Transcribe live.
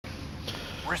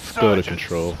Go to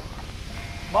control.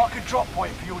 Mark a drop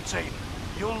point for your team.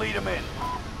 You'll lead them in.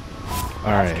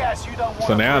 Alright.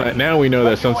 So now we know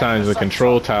that sometimes a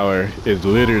control tower is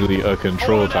literally a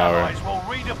control tower.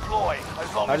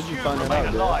 How did you find that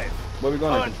out, dude? Where we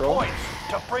going to control?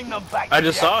 I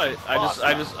just saw it. I was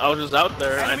just out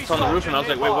there and I saw on the roof and I was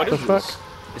like, wait, what is this?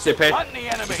 They say pay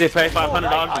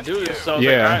 $500 to do this, so I was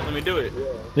like, alright, let me do it.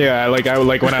 Yeah, like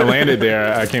when I landed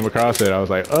there, I came across it. I was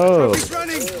like, oh.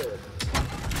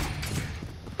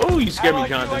 Oh, you scared me,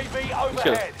 Jonathan. You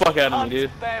scared the fuck out of me,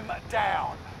 dude.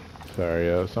 Sorry,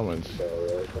 yo, someone's.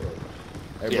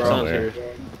 Hey, bro. Someone's here.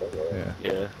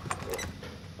 Yeah.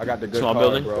 I got the good small card,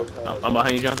 building. bro. I'm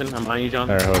behind you, Jonathan. I'm behind you,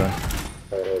 Jonathan. Alright, hold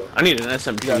on. I need an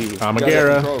SMG. I'm a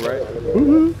Gara. Right?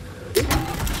 Woohoo.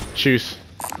 Choose.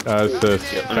 It's the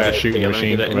fast shooting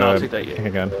machine. Hang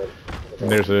on.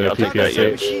 And there's a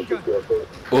PPSH.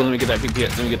 Oh, let me get that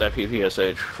PPS. Let me get that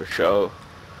PPSH for show.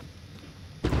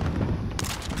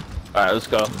 Alright, let's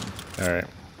go. Alright.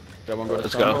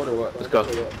 Let's go. Let's go.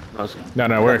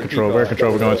 No, we're in control. We're in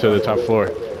control. We're going to the top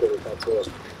floor.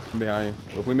 Behind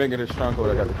you. If we make it a stronghold,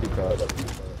 I got the key card.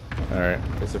 Alright.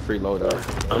 It's a free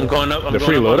loadout. I'm going up. The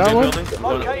free loadout one?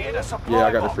 Yeah,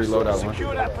 I got the free loadout one.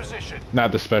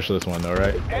 Not the specialist one though,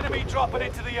 right? Enemy dropping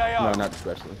into the AO. No, not the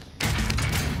specialist.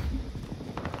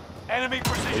 Enemy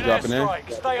precision dropping in.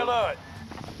 airstrike. Stay alert.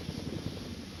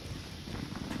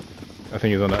 I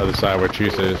think he's on the other side where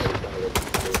Chuse is.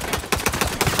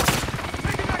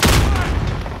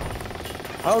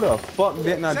 How the fuck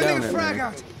didn't I down it,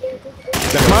 man?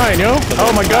 That's mine, yo.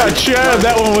 Oh my god, Trev,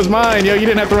 that one was mine, yo. You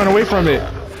didn't have to run away from it.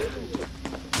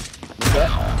 What's that?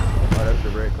 Oh, that's the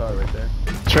red car right there.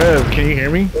 Trev, can you hear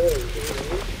me?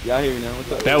 Yeah, I hear you now.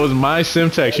 What's up? That was my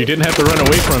Simtex. You didn't have to run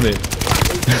away from it.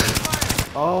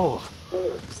 Oh.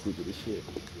 Stupid as shit.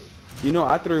 You know,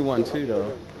 I threw one too,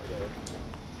 though.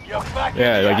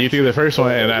 Yeah, like you threw the first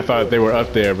one and I thought they were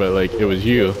up there, but like it was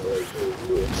you.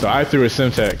 So I threw a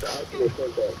Simtex.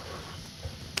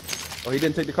 Oh, he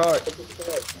didn't take the card.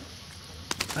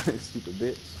 Stupid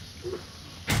bitch.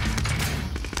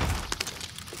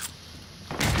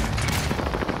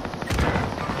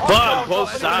 Fuck,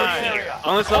 both sides.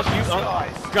 Unless else you,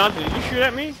 Jonathan, did you shoot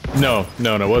at me? No,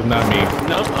 was not me.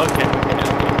 No? Okay.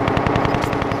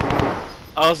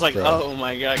 I was like, oh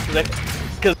my god, because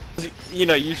you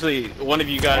know, usually one of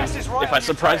you guys, if I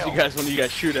surprise you guys, one of you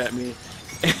guys shoot at me.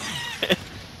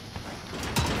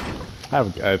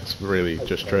 It's really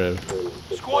just Trev.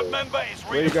 Squad member is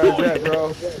where you guys at,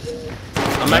 bro?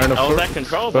 I'm at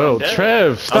control, bro. Oh,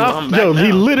 Trev, stop. I'm yo, now.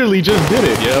 He literally just did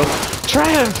it, yo.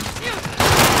 Trev!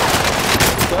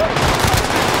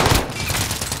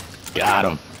 Got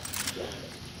him.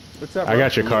 What's up, I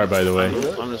got your card, by the way.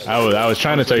 I was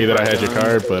trying to tell you that I had your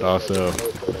card, but also,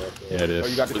 yeah, it is. Oh,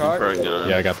 you got the card?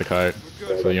 Yeah, I got the card,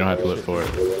 so you don't have to look for it.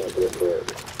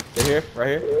 Right here,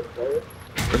 right here.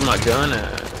 Where's my gun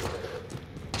at?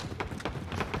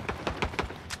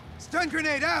 Stun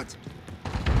grenade out!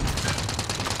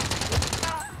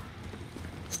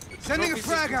 Sending a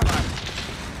frag out!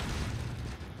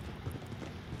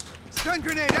 Stun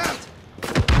grenade out!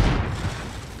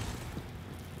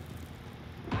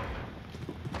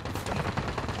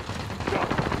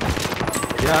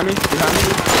 Behind me, behind me.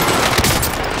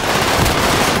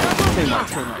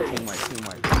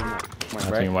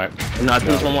 Team wipe. No,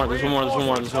 there's one more, there's one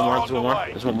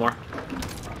more.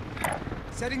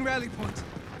 Setting rally point.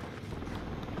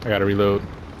 I gotta reload.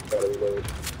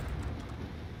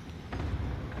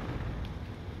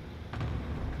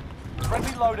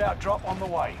 friendly loadout drop on the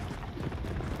way.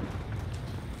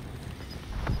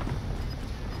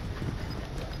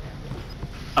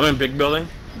 I'm in big building,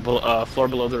 floor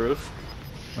below the roof.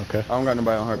 Okay. I don't got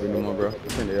nobody on heartbeat no more, bro. I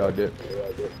think they all did.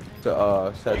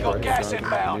 To we got gas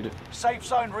inbound. Safe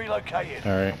zone relocated.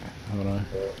 All right. Hold on.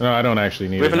 No, I don't actually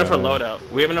need it. We have enough for loadout.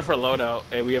 We have enough for loadout.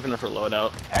 Hey, we have enough for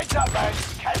loadout. Heads up,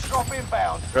 lads. Cash drop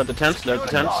inbound. They're at the tents. They're at the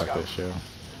tents. Fuck this show.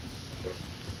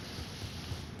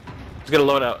 Let's get a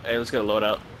loadout. Hey, let's get a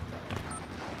loadout.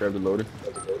 Grab the loader.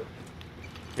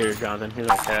 Here, Jonathan. Here's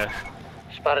our cash.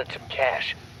 Spotted some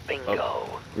cash. Bingo.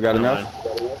 Oh. We got enough?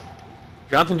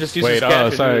 Jonathan just used his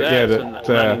cash. Sorry. To do that,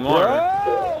 Yeah,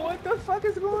 Bro, what the fuck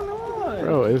is going on?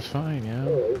 Bro, it's fine,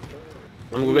 yo.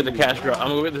 I'm gonna go get the cash drop. I'm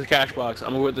gonna go get this cash box. I'm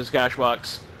gonna go get this cash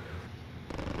box.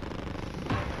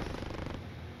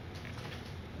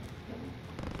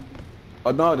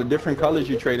 Oh no, the different colors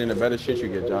you trade in, the better shit you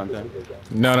get, Jonathan.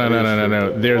 No.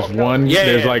 There's one.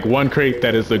 There's like one crate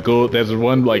that is the gold. There's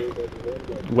one like,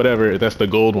 whatever. That's the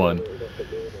gold one.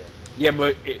 Yeah,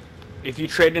 but if you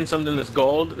trade in something that's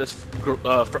gold, that's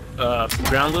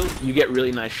ground loot, you get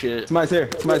really nice shit. Somebody's here.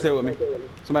 Somebody's here with me.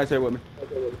 Somebody's here with me.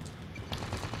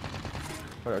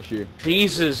 Oh shit.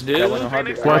 Jesus, dude. What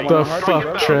the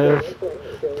fuck, Trev?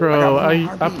 Bro,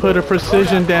 I put a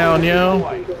precision down,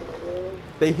 yo.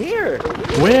 They here.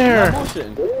 Where?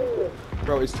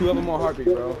 Bro, it's 2 of them on heartbeat,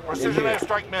 bro. Precision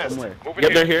airstrike nest. Somewhere.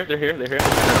 Yep, they're here. They're here. They're here.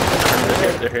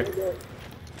 They're here.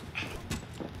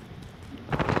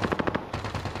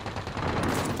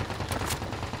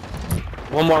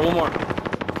 One more.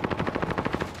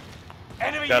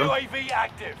 Enemy Got him. UAV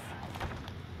active.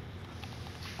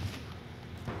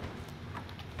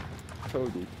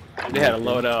 Told you. They had a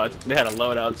loadout. They had a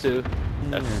loadout too.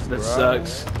 That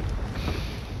sucks.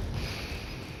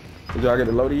 Did y'all get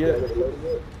it loaded yet?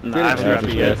 No, I haven't grabbed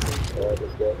it yet.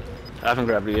 I haven't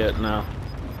grabbed it yet. No.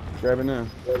 Grab it now.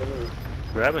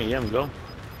 Grab it. Yeah, I'm go.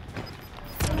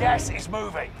 Gas is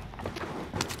moving.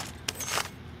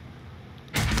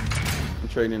 I'm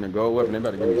trading in a gold weapon. They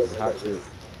about to give me some hot shit.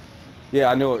 Yeah,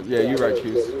 I know it. Yeah, you're right,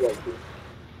 Choose.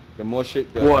 The more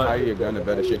shit, the higher your gun, the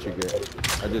better shit you get.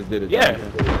 I just did it. Yeah.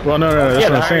 Well, no, that's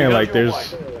what I'm saying. Like,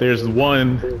 there's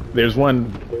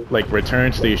one like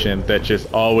return station that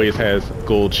just always has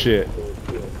gold shit.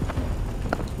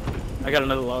 I got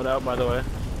another loadout, by the way.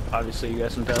 Obviously, you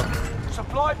guys can tell.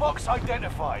 Supply box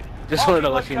identified. Just wanted to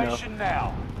let you know. Location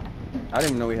now. I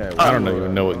didn't even know we had. I don't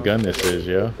even know what gun this is,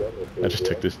 yo. I just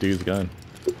took this dude's gun.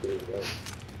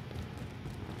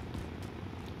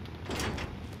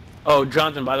 Oh,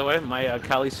 Jonathan, by the way, my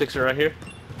Cali 6 are right here.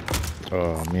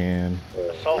 Oh man.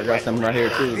 I got something right here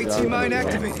too. AT mine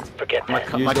activated. Forget My that.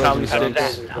 Cali How did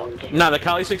 6. that? Nah, the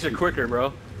Cali 6 are quicker,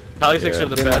 bro. Cali 6 are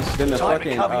the best. Then the Time to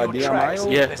fucking cover your tracks.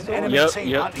 DMI. Yeah. There's an enemy team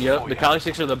hunting for The you. Cali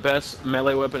 6 are the best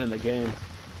melee weapon in the game.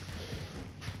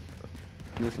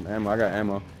 Need some ammo. I got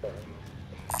ammo.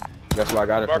 That's why I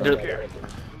got it from the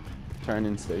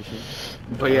turn-in station.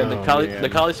 But yeah, Oh, the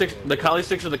Cali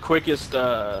 6 are the quickest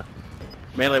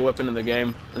melee weapon in the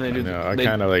game, and they do. No, I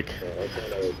kind of like.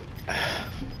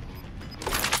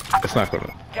 It's not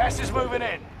gonna. Gas is moving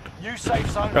in. New safe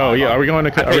zone. Oh yeah, are we going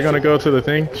to go to the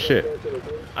thing? Shit.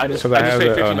 I just Because I have paid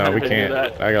the. Oh no, we $1,500 to do can't.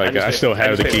 that. I still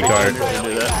have the key card.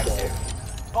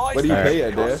 What do you pay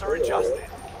at, Dad?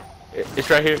 It's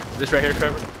right here. This right here,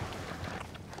 Trevor.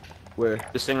 Where?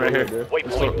 This thing right here.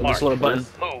 Waypoint This little button.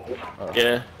 Move.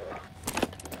 Yeah.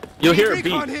 You'll hear it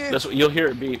beep. Recon here. That's what you'll hear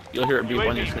it beep. You'll hear it beep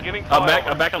on your screen. I'm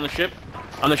back on the ship.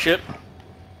 On the ship.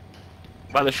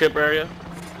 By the ship area.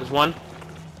 There's one.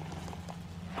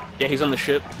 Yeah, he's on the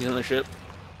ship. He's on the ship.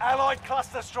 Allied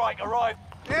cluster strike arrived.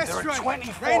 There are Airstrike.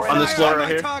 24 Rain On this fire floor on right my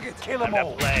here. target. Kill them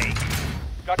all. Play.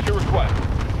 Got your request.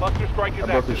 Cluster strike is I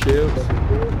broke the active. shields.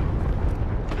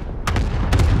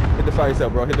 Hit the fire cell,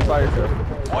 bro. Hit the fire cell.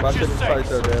 Watch your the fire six.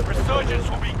 cell, Dad. Resurgence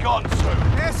will be gone soon.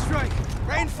 Airstrike.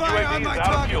 Rain fire on UAV my is out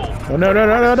of target. fuel. Oh no,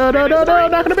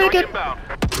 not gonna make it.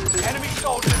 Enemy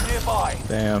soldiers nearby.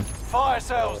 Damn. Fire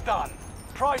sales done.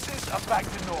 Prices are back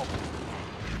to normal.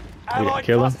 Allied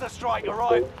kill him? cluster strike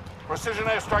arrived. Precision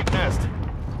airstrike nest.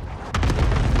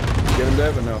 Get him,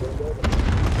 Dev, or no?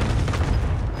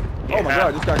 Oh my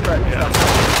god, just got cracked.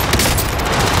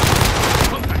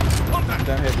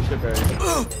 Down here at the ship area.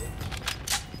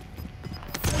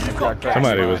 You've got gas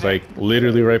Somebody was moving. like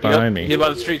literally right behind He's me. by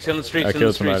the streets. In the streets. I In the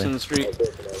killed streets. somebody. In the street.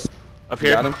 Up You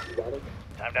here. got him?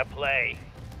 Time to play.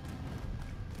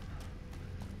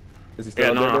 Is he still Yeah,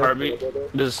 up no, there, no, Dev?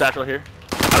 heartbeat. There's a satchel here.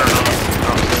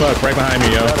 Fuck, right behind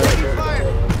me, yo. Fire.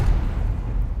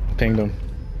 Pinged him.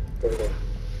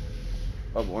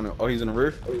 Oh, he's on the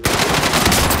roof?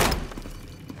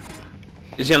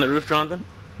 Is he on the roof, Jonathan?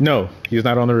 No, he's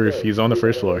not on the roof. He's on the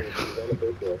first floor.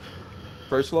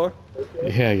 First floor?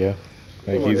 Yeah.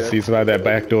 Like Come on, Dad. he's by that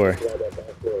back door.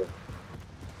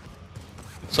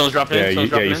 Someone's dropping in. Someone's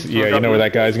dropping in. You know where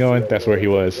that guy's going? That's where he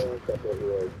was.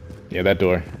 Yeah, that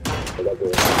door.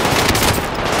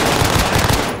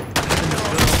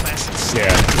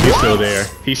 Yeah, he's still there.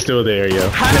 He's still there, yo.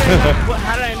 How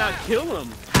did I not kill him?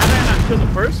 How did I not kill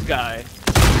the first guy?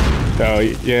 Oh,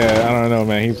 yeah, I don't know,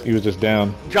 man. He was just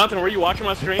down. Jonathan, were you watching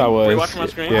my stream? I was. Were you watching my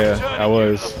stream? Yeah, I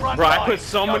was. Bro, I put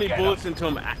so many bullets into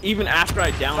him, even after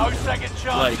I downed No him. second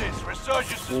chances.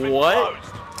 Resurgence has been what?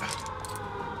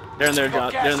 closed. They're in there,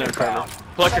 John. They're in there, Trevor.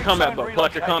 Pull out your combat bow. Pull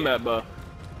out your combat bow.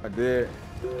 I did.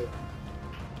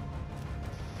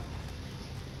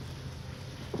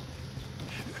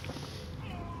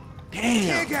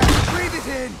 Tear gas. Breathe it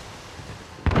in.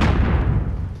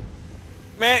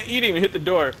 Man, you didn't even hit the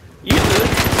door.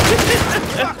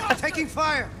 Fuck. Taking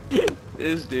fire.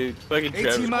 This dude, fucking AT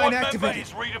Trevor. mine Squad member activated.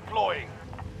 is redeploying.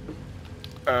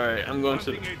 All right, I'm going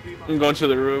to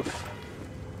the roof.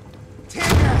 Tear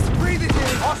gas. Breathe it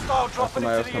in. Hostile dropping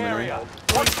somebody into the else coming in. area.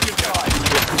 Watch the skies.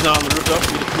 He's not on the roof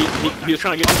though. He was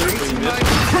trying to get to the roof, but he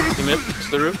missed. He missed. It's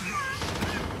the roof.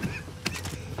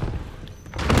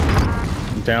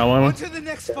 Down one. On to the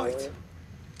next fight.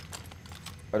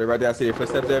 Are they right there? I see your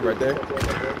footsteps there, right there.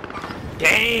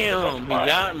 Damn, he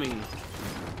got me.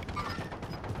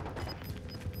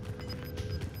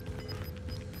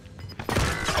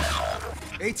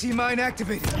 AT mine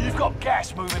activated. You've got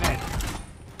gas moving in.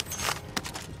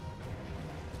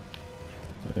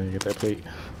 Get that plate.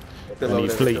 Still I over need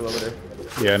there, still plates. over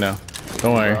there. Yeah, I know.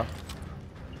 Don't worry.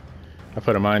 I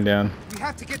put a mine down. We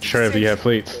have to get to Trev, the you safe have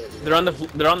plates. They're on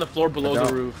the floor below I the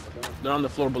don't. roof. They're on the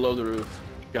floor below the roof.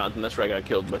 Jonathan, that's where I got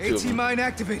killed by 2 of AT them. mine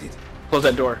activated. Close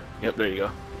that door. Yep, there you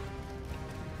go.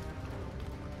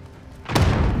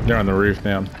 They're on the roof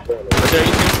now. Right there,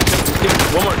 you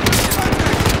see? One more.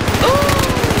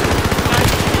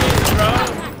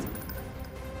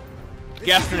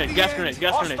 Gas grenade, gas grenade,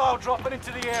 gas grenade. Hostile dropping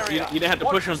into the area. You didn't have to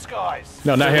Watch push the him. skies.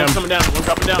 No, not him. One's coming down, one's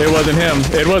dropping down. It wasn't him.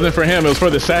 It wasn't for him. It was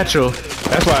for the satchel.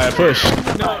 That's why I pushed.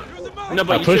 No, but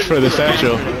I you pushed for shouldn't- the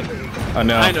satchel. I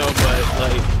know. I know, but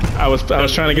like, I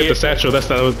was trying to get the satchel. That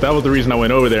was the reason I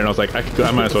went over there, and I was like,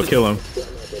 I might as well kill him.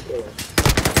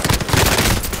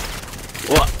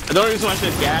 well, the only reason why I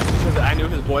said gas is because I knew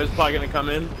his boy was probably gonna come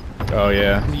in. Oh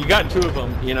yeah. You got 2 of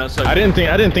them, you know. So I didn't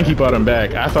think he bought him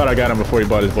back. I thought I got him before he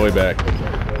bought his boy back.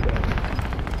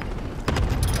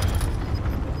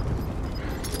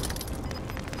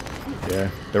 Yeah,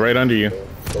 they're right under you.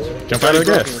 Jump out of the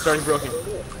gas. It's already broken.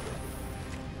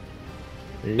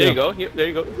 There There you go. Yep, there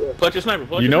you go. Clutch your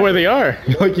sniper. You know where they are.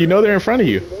 Like you know they're in front of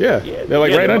you. Yeah, they're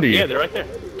like right under you. Yeah, they're right there.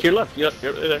 To your left. Yep,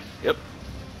 they're there. Yep.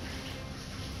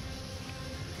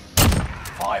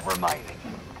 5 remaining.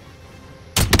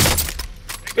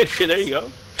 Good shit. There you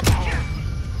go.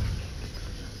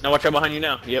 Now watch out behind you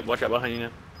now. Yep, watch out behind you now.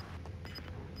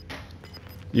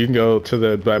 You can go to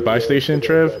the buy station,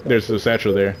 Trev. There's a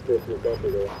satchel there.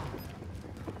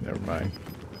 Never mind.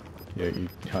 Yeah, you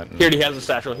hunting. Here he has a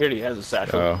satchel. Here he has a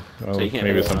satchel. Oh, well, So you can't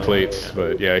maybe move some on. plates,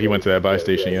 but yeah, he went to that buy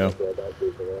station, you know.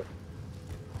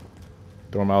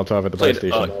 Throw a Molotov at the buy Plate,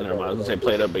 station. never mind. I was gonna say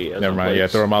plate up, but yeah. Never mind. Yeah,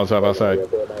 throw a Molotov outside.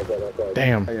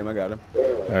 Damn. Hey, I got him.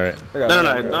 All right.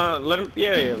 No. Let him.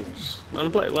 Yeah. Let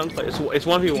him play. Let him play. It's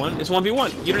 1v1. It's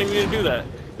 1v1. You don't even need to do that.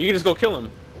 You can just go kill him.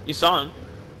 You saw him.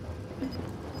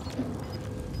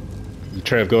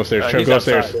 Trev, go upstairs. Trev, He's go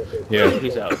upstairs. outside. Yeah.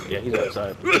 He's out. Yeah, he's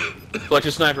outside. Pull out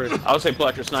your sniper. I would say pull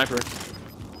out your sniper.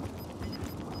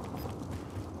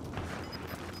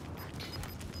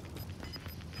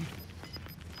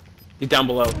 He's down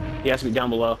below. He has to be down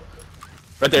below.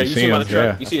 Right there. You You see see him on him, the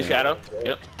truck. yeah. You see a shadow.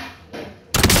 Yep.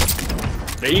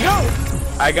 There you go.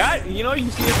 I got. You know, you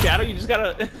see a shadow. You just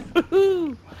gotta.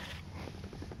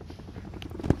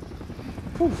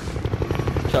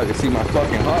 Y'all can see my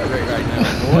fucking heart rate right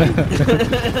now, boy.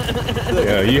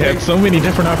 Yeah, you had so many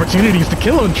different opportunities to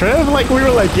kill him, Trev. Like, we were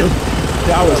like, yo,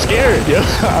 I was scared, yo.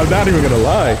 I'm not even gonna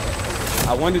lie.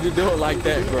 I wanted to do it like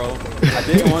that, bro. I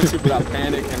didn't want to, but I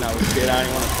panicked and I was scared. I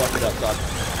didn't want to fuck it up, so I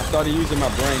started using my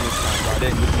brain this time, so I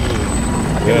didn't just move.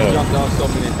 I could have jumped off so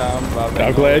many times. But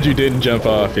I'm glad you didn't jump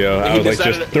off, yo. I was like,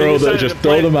 just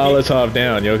throw the Molotov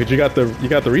down, yo, because you got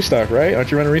the restock, right?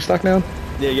 Aren't you running restock now?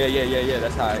 Yeah.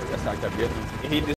 That's how I kept getting. He